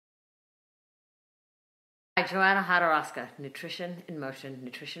Hi, Joanna, Nutrition in Motion,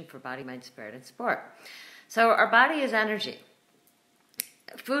 Nutrition for Body, Mind, Spirit, and Sport. So our body is energy.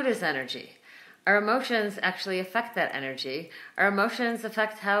 Food is energy. Our emotions actually affect that energy. Our emotions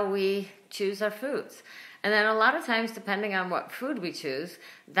affect how we choose our foods. And then a lot of times, depending on what food we choose,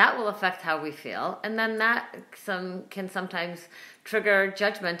 that will affect how we feel. And then that can sometimes trigger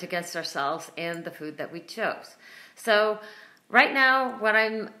judgment against ourselves and the food that we chose. So right now, what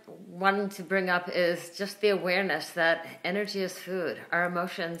I'm wanting to bring up is just the awareness that energy is food. Our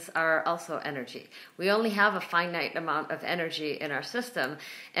emotions are also energy. We only have a finite amount of energy in our system.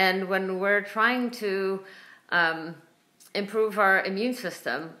 And when we're trying to improve our immune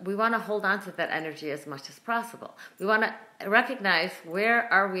system, we want to hold on to that energy as much as possible. We want to recognize,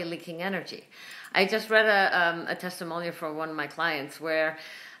 where are we leaking energy? I just read a testimonial from one of my clients where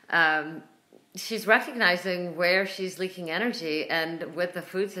she's recognizing where she's leaking energy and with the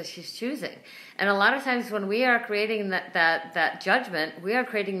foods that she's choosing. And a lot of times when we are creating that judgment, we are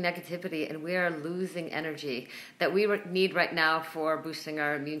creating negativity and we are losing energy that we need right now for boosting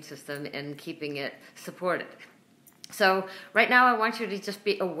our immune system and keeping it supported. So right now I want you to just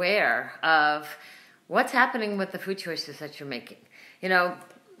be aware of what's happening with the food choices that you're making. You know,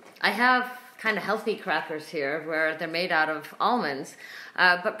 I have kind of healthy crackers here where they're made out of almonds,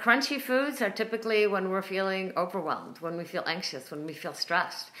 but crunchy foods are typically when we're feeling overwhelmed, when we feel anxious, when we feel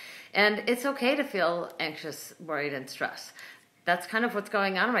stressed. And it's okay to feel anxious, worried, and stressed. That's kind of what's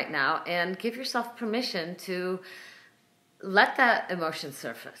going on right now, and give yourself permission to let that emotion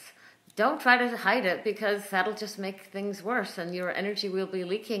surface. Don't try to hide it, because that'll just make things worse and your energy will be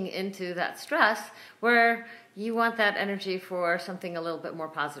leaking into that stress where you want that energy for something a little bit more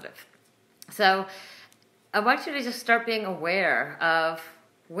positive. So I want you to just start being aware of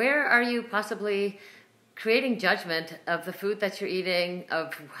where are you possibly creating judgment of the food that you're eating,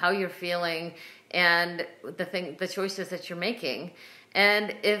 of how you're feeling, and the choices that you're making.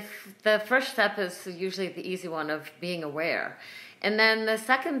 And if the first step is usually the easy one of being aware. And then the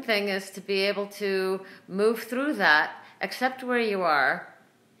second thing is to be able to move through that, accept where you are,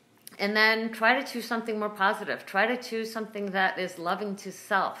 and then try to choose something more positive. Try to choose something that is loving to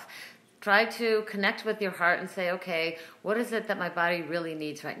self. Try to connect with your heart and say, okay, what is it that my body really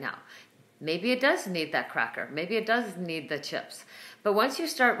needs right now? Maybe it does need that cracker. Maybe it does need the chips. But once you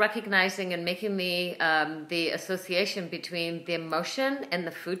start recognizing and making the association between the emotion and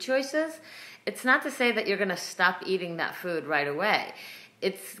the food choices, it's not to say that you're going to stop eating that food right away.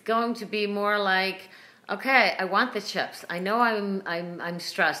 It's going to be more like, okay, I want the chips. I know I'm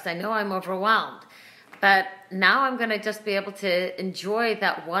stressed. I know I'm overwhelmed. But now I'm going to just be able to enjoy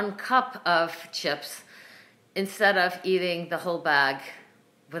that one cup of chips instead of eating the whole bag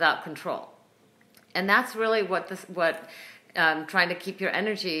without control. And that's really what trying to keep your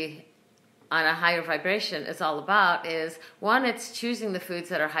energy on a higher vibration is all about. Is one, it's choosing the foods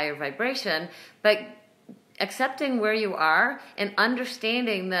that are higher vibration, but accepting where you are and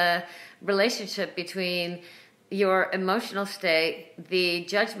understanding the relationship between your emotional state, the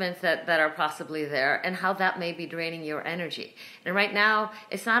judgments that are possibly there, and how that may be draining your energy. And right now,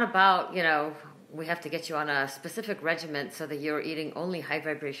 it's not about, we have to get you on a specific regimen so that you're eating only high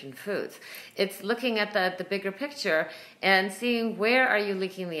vibration foods. It's looking at the bigger picture and seeing, where are you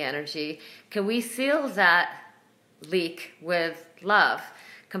leaking the energy? Can we seal that leak with love,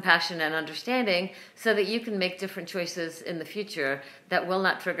 compassion, and understanding so that you can make different choices in the future that will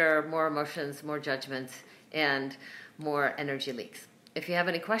not trigger more emotions, more judgments, and more energy leaks. If you have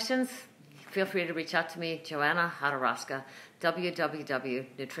any questions, feel free to reach out to me, Joanna,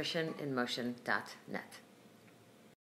 www.nutritioninmotion.net.